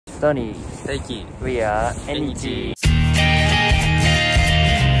Tony, Taiki, we are Ennichi.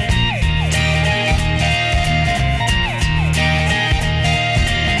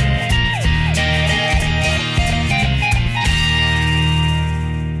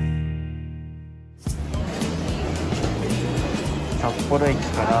 札幌駅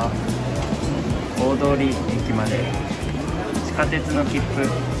から大通駅まで地下鉄の切符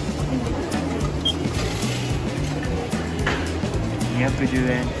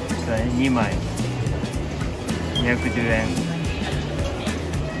210円だね、2枚210円。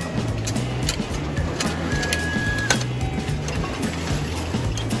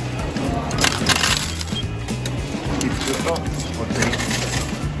切符とお釣り、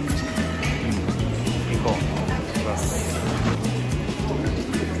行こう。行きます。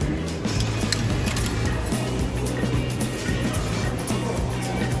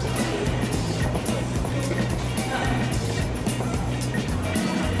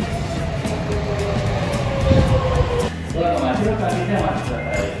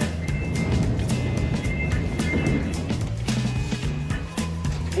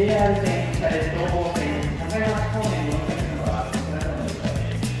JR 線、地下鉄東方線、高山方面のお客様はこちらからの乗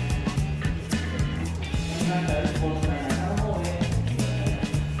り換えです。今からスポーツ内中の方へ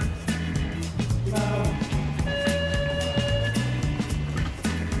今の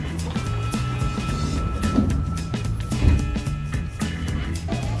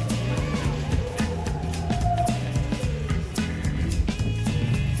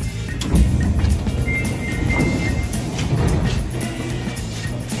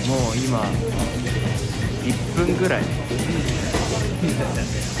もう今1分ぐらい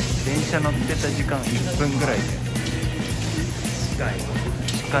電車乗ってた時間1分ぐらいで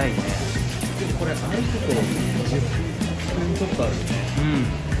近いね。これ歩くと10分ちょっとあるね。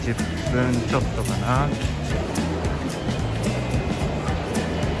10分ちょっとかな。こ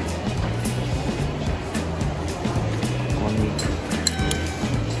こに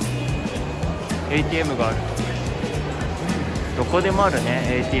ATM がある。どこでもある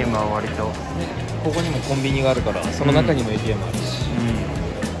ね、ATM は割と。ここにもコンビニがあるから、その中にも ATM あるし、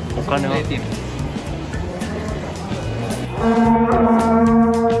お金は ATM。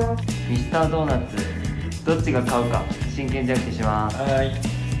ミスタードーナツどっちが買うか真剣じゃんけんします。はい。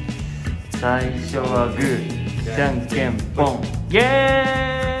最初はグーじゃんけんポン、イ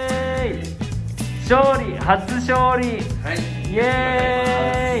エーイ、勝利、初勝利、はい、イ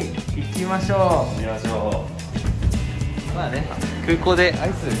エーイ、行きましょう。見ましょう。まあね、空港でア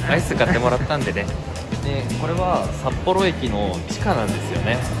イス買ってもらったんでね。で、これは札幌駅の地下なんですよ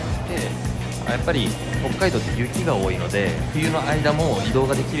ね。で、やっぱり北海道って雪が多いので、冬の間も移動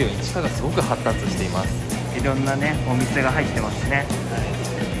ができるように地下がすごく発達しています。いろんなねお店が入ってますね。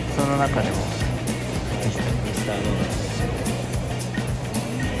その中でもミスタードーナツ。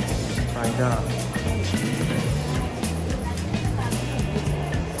間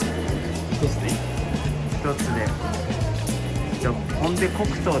一つでいい？一つで。じゃあポン・デ黒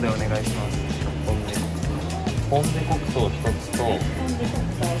糖でお願いします。ポン・デ黒糖一つと、フ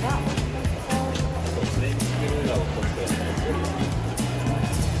レンチクルーラーを一つと。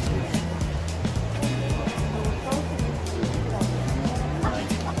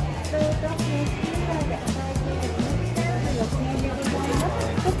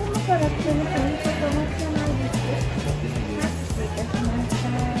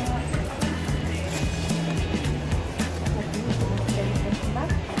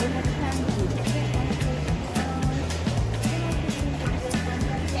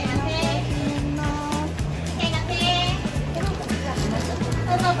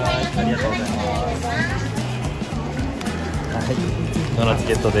ありがとうございます。はい、ドーナツ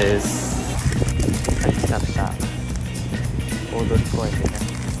ゲットです。さっき買った大通公園でね、ミ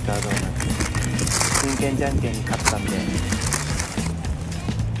スタードーナツ真剣じゃんけんに勝ったんで、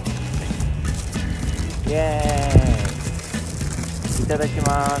イエーイ、いただき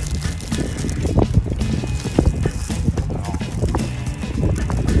ます。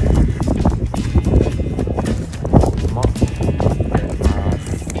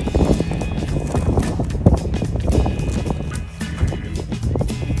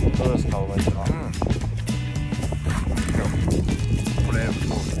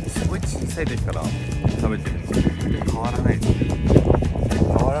小さい時から食べてるんですけど変わらないですね。変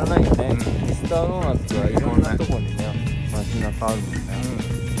わらないよね。ミスタードーナツはいろんなとこにね、街中あるもんね。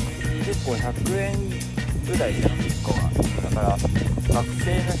結構100円ぐらいじゃん、1個は。だから学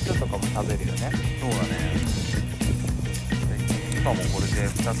生の人とかも食べるよね。そうだね。今もこれで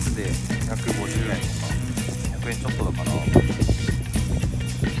2つで150円とか100円ちょっとだから、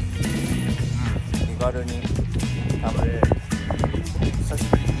気軽に食べれる。久し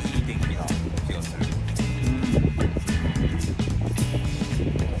ぶりに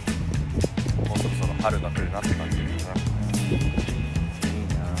春が来るなって感じですね。いい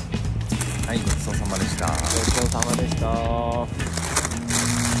な。はい、ごちそうさまでした。ごちそうさまでした。